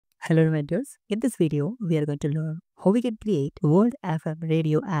Hello inventors, in this video we are going to learn how we can create World FM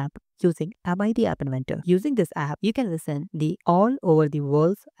radio app using MIT App Inventor. Using this app, you can listen the all over the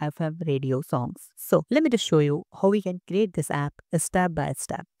world's FM radio songs. So let me just show you how we can create this app step by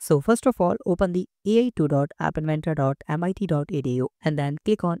step. So first of all, open the ai2.appinventor.mit.edu and then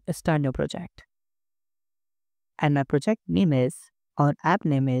click on Start New Project. And my project name is, or app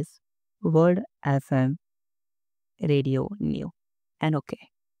name is World FM Radio New, and OK.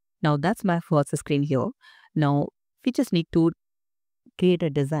 Now that's my first screen here. Now we just need to create a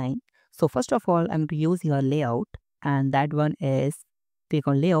design. So first of all, I'm going to use your layout, and that one is click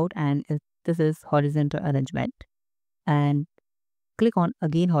on layout, and this is horizontal arrangement, and click on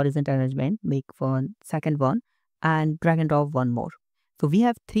again horizontal arrangement, make one second one, and drag and drop one more. So we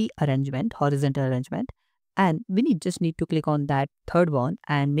have three arrangement, horizontal arrangement, and we just need to click on that third one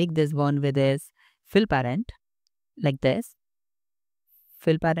and make this one with this fill parent like this.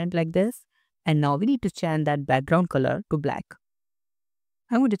 Fill parent like this, and now we need to change that background color to black.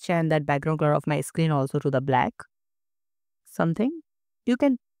 I'm going to change that background color of my screen also to the black. Something you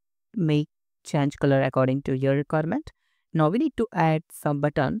can make change color according to your requirement. Now we need to add some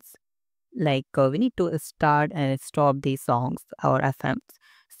buttons, like we need to start and stop these songs or FMs.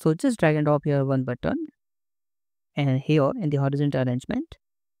 So just drag and drop here one button, and here in the horizontal arrangement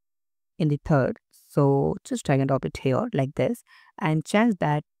in the third. So just drag and drop it here like this, and change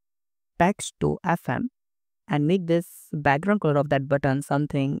that text to FM and make this background color of that button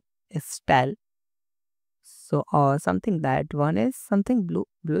something style. So or something that one is something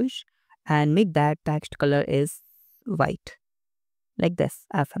bluish, and make that text color is white like this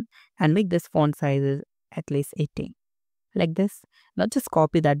FM, and make this font size is at least 18 like this. Now just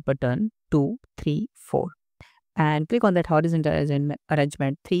copy that button 2, 3, 4. And click on that horizontal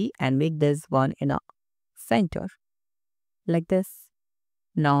arrangement 3 and make this one in a center like this.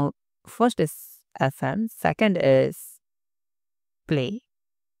 Now first is FM, second is play,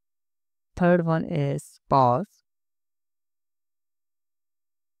 third one is pause,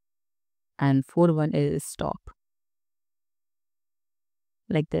 and fourth one is stop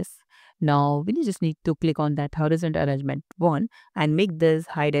like this. Now we just need to click on that horizontal arrangement 1 and make this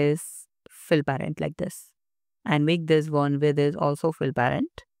hide as fill parent like this, and make this one with is also fill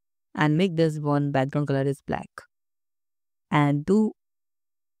parent, and make this one background color is black, and do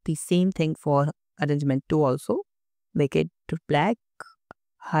the same thing for arrangement 2 also. Make it to black,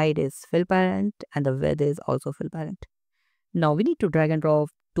 hide is fill parent, and the width is also fill parent. Now we need to drag and drop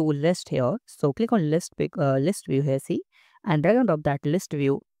to list here. So click on list view here, see, and drag and drop that list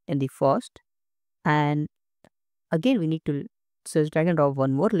view in the first, and again we need to just drag and drop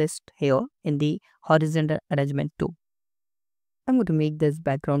one more list here in the horizontal arrangement 2. I'm going to make this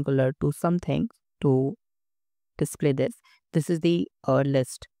background color to something to display this. This is the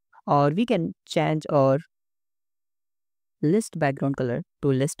list, or we can change our list background color to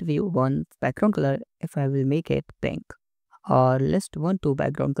list view 1 background color if I will make it pink, or list 1 2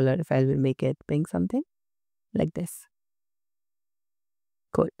 background color if I will make it pink, something like this.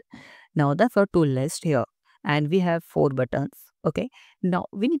 Good. Now that's our two list here, and we have 4 buttons. Okay, now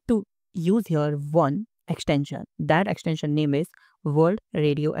we need to use here one extension. That extension name is World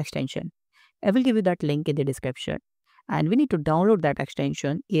Radio Extension. I will give you that link in the description, and we need to download that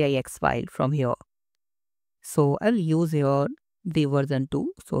extension AIX file from here. So I'll use here the version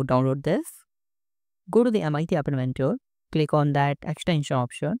 2. So download this, go to the MIT App Inventor, click on that extension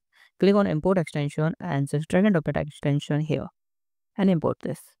option, click on import extension, and just drag and drop that extension here and import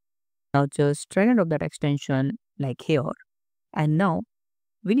this. Now just drag and drop that extension like here, and now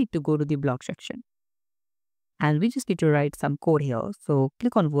we need to go to the block section, and we just need to write some code here. So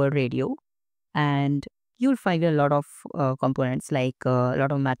click on World Radio, and you'll find a lot of components, like a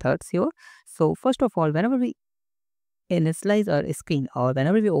lot of methods here. So first of all, whenever we initialize our screen, or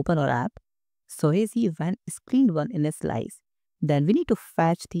whenever we open our app, so here see when screen 1 initialize, then we need to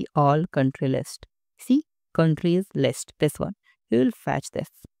fetch the all country list. See, countries list, this one. We will fetch this.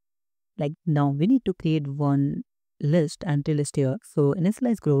 Like now we need to create one list, entry list here. So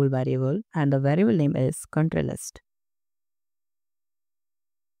initialize global variable, and the variable name is country list.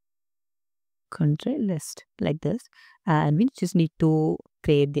 Country list like this, and we just need to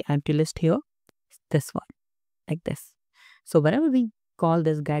create the empty list here, this one like this. So whenever we call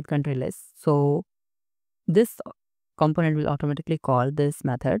this get country list, so this component will automatically call this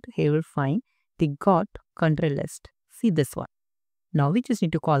method. Here we'll find the got country list. See this one. Now we just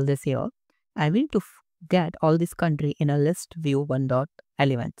need to call this here, and we need to get all this country in a list view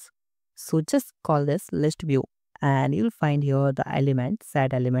 1.elements. So just call this list view, and you'll find here the element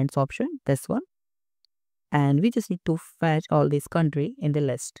set elements option, this one, and we just need to fetch all this country in the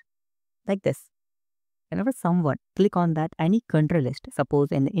list. like this. Whenever someone click on that any country list, suppose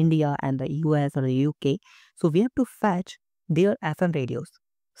in India and the US or the UK, so we have to fetch their FM radios.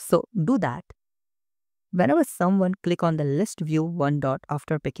 So do that. Whenever someone click on the list view one dot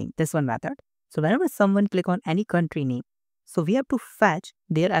after picking this one method, so whenever someone click on any country name, so we have to fetch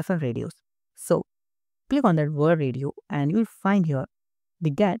their FM radios. So click on that word radio and you'll find here the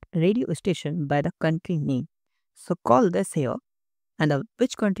get radio station by the country name. So call this here and the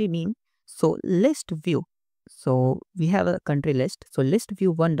which country name. So list view. So we have a country list. So list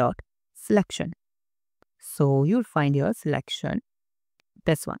view one dot selection. So you'll find your selection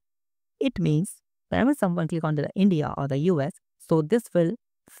this one. It means whenever someone click on the India or the US, so this will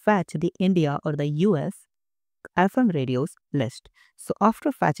fetch the India or the US FM radios list. So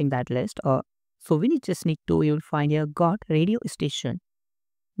after fetching that list, so we just need to, you'll find here got radio station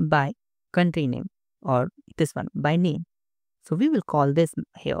by country name or this one by name. So we will call this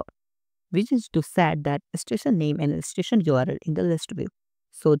here. We just to set that station name and station URL in the list view.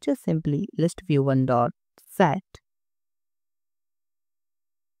 So just simply list view one dot set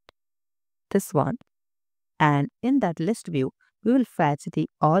this one, and in that list view we will fetch the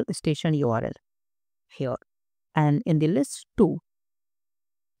all station URL here, and in the list 2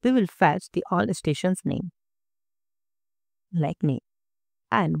 we will fetch the all stations name like name.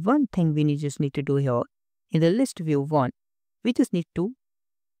 And one thing we just need to do here in the list view 1, we just need to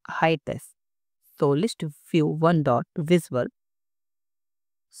hide this. So list view one dot visible,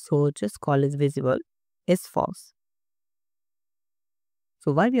 so just call it visible is false.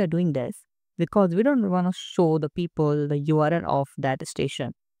 So why we are doing this? Because we don't want to show the people the URL of that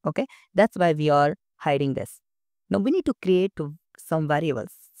station. Okay, that's why we are hiding this. Now we need to create some variables.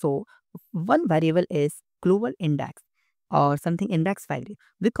 So one variable is global index or something index value,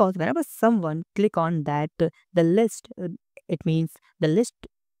 because whenever someone click on that the list, it means the list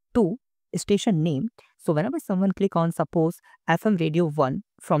 2 station name. So whenever someone click on suppose FM radio 1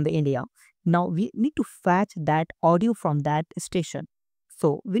 from the India, now we need to fetch that audio from that station.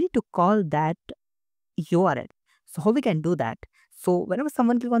 So we need to call that URL. So how we can do that? So whenever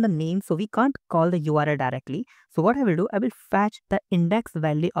someone click on the name, so we can't call the URL directly. So what I will do, I will fetch the index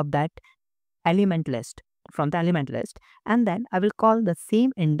value of that element list from the element list, and then I will call the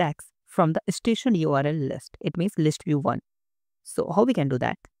same index from the station URL list. It means list view 1. So how we can do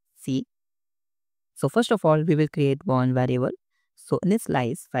that? See. So first of all, we will create one variable. So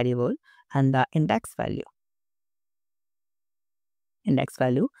initialize variable and the index value,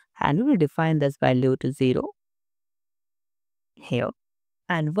 and we will define this value to 0 here.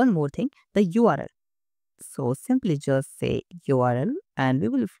 And one more thing, the URL. So simply just say URL and we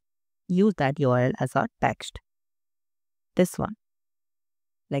will use that URL as our text. This one,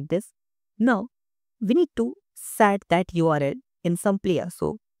 like this. Now we need to set that URL in some player.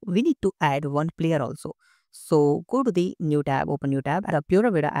 So we need to add one player also. So go to the new tab, open new tab, at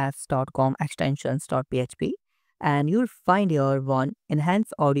purevidaapps.com extensions.php, and you'll find your one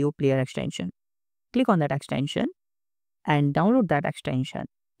enhance audio player extension. Click on that extension and download that extension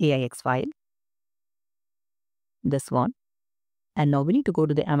AIX file, this one. And now we need to go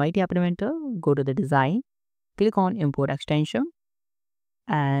to the MIT App Inventor, go to the design, click on import extension,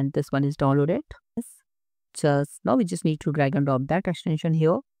 and this one is downloaded. Just now we just need to drag and drop that extension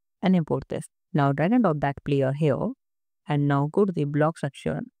here and import this. Now drag and drop that player here, and now go to the block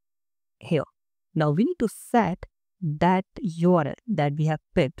section here. Now we need to set that URL that we have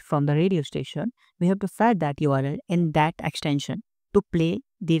picked from the radio station. We have to set that URL in that extension to play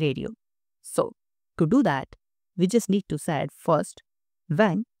the radio. So to do that, we just need to set first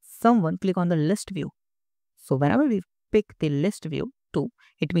when someone click on the list view. So whenever we pick the list view 2,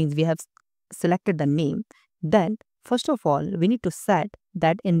 it means we have selected the name. Then first of all, we need to set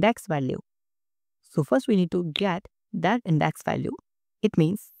that index value. So first we need to get that index value. It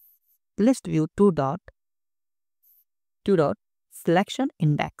means list view 2 dot selection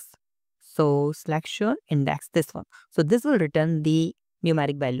index. So selection index, this one. So this will return the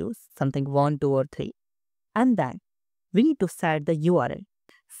numeric values, something 1, 2 or 3. And then we need to set the URL.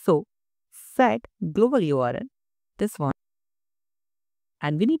 So set global URL, this one.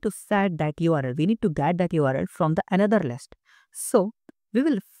 And we need to set that URL. We need to get that URL from the another list. So we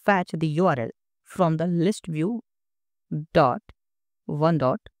will fetch the URL from the list view dot one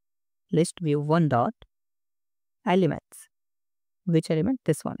dot list view one dot elements. Which element?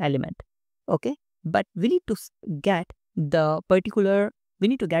 This one element. Okay. But we need to get the particular, we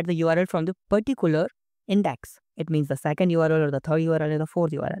need to get the URL from the particular index. It means the second URL or the third URL or the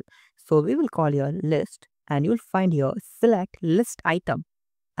fourth URL. So we will call your list and you'll find here select list item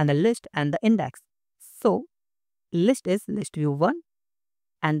and the list and the index. So list is list view 1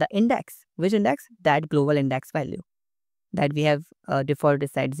 And the index, which index? That global index value that we have default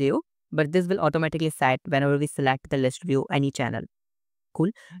is set 0, but this will automatically set whenever we select the list view any channel. Cool.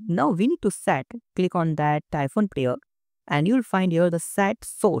 Now we need to set, click on that iPhone player, and you'll find here the set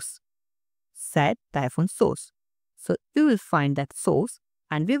source. Set the iPhone source. So we will find that source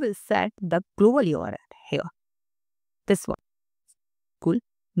and we will set the global URL here. This one. Cool.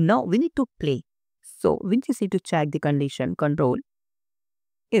 Now we need to play. So we just need to check the condition control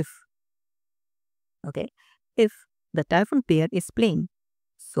if, okay, if the iPhone player is playing.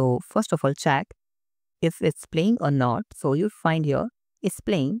 So first of all, check if it's playing or not. So you'll find here it's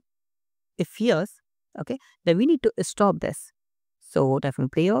playing. If yes, okay, then we need to stop this. So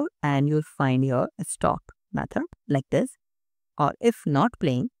iPhone player, and you'll find here a stop method like this. Or if not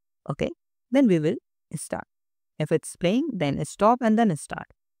playing, okay, then we will start. If it's playing, then stop and then start.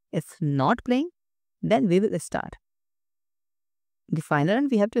 If not playing, then we will start. The final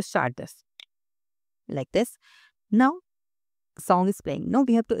and we have to start this like this. Now song is playing. Now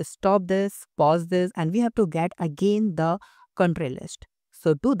we have to stop this, pause this, and we have to get again the country list.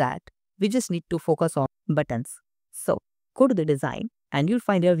 So to that, we just need to focus on buttons. So go to the design and you'll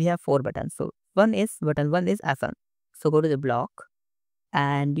find here we have 4 buttons. So button 1 is FM. So go to the block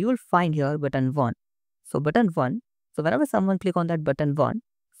and you will find here button 1. So button 1. So whenever someone click on that button 1,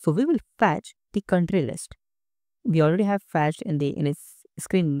 so we will fetch the country list. We already have fetched in its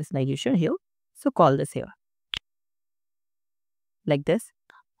screen initialization here. So call this here like this.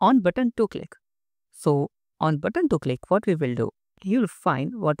 On button 2 click. So on button 2 click, what we will do, you'll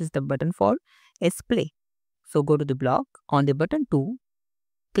find what is the button for is play. So go to the block, on the button 2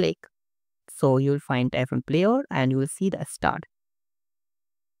 click. So you'll find iPhone player and you will see the start.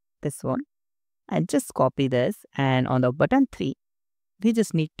 This one. And just copy this, and on the button 3, we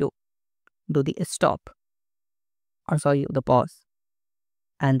just need to do the stop, or sorry, the pause.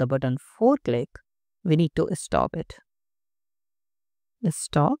 And the button 4 click, we need to stop it.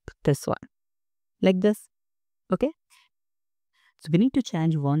 Stop this one like this. Okay. So we need to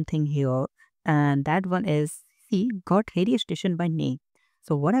change one thing here, and that one is, see, got radio station by name.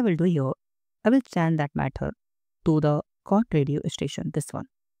 So what I will do here, I will change that method to the got radio station, this one.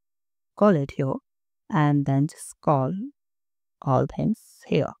 Call it here and then just call all things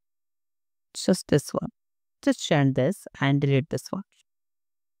here. Just this one. Just change this and delete this one.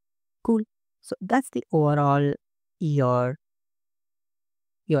 Cool. So that's the overall your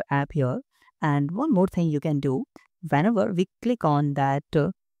app here. And one more thing you can do, whenever we click on that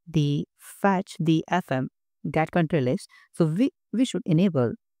the fetch the FM get country list, so we should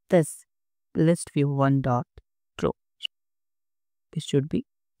enable this list view 1 dot true. It should be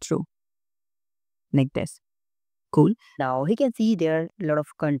true like this. Cool. Now you can see there are a lot of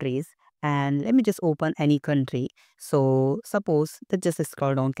countries, and let me just open any country. So suppose let's just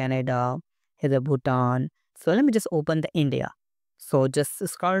scroll down Canada, here the Bhutan. So let me just open the India. So just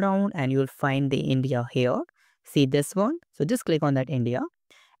scroll down and you'll find the India here. See this one. So just click on that India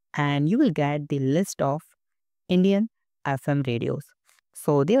and you will get the list of Indian FM radios.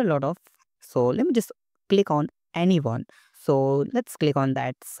 So there are a lot of, so let me just click on any one. So let's click on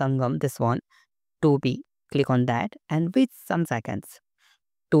that Sangam, this one, to be. Click on that and wait some seconds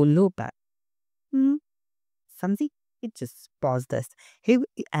to loop back. Samsi, it just pause this. Here,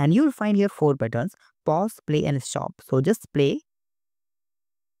 and you'll find here 4 buttons: pause, play, and stop. So just play,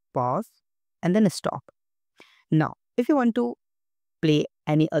 pause, and then stop. Now, if you want to play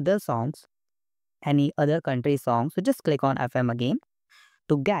any other songs, any other country songs, so just click on FM again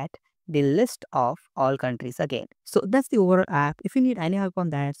to get the list of all countries again. So that's the overall app. If you need any help on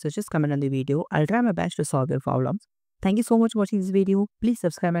that, so just comment on the video. I'll try my best to solve your problems. Thank you so much for watching this video. Please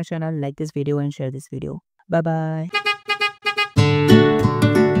subscribe my channel, like this video, and share this video. Bye bye.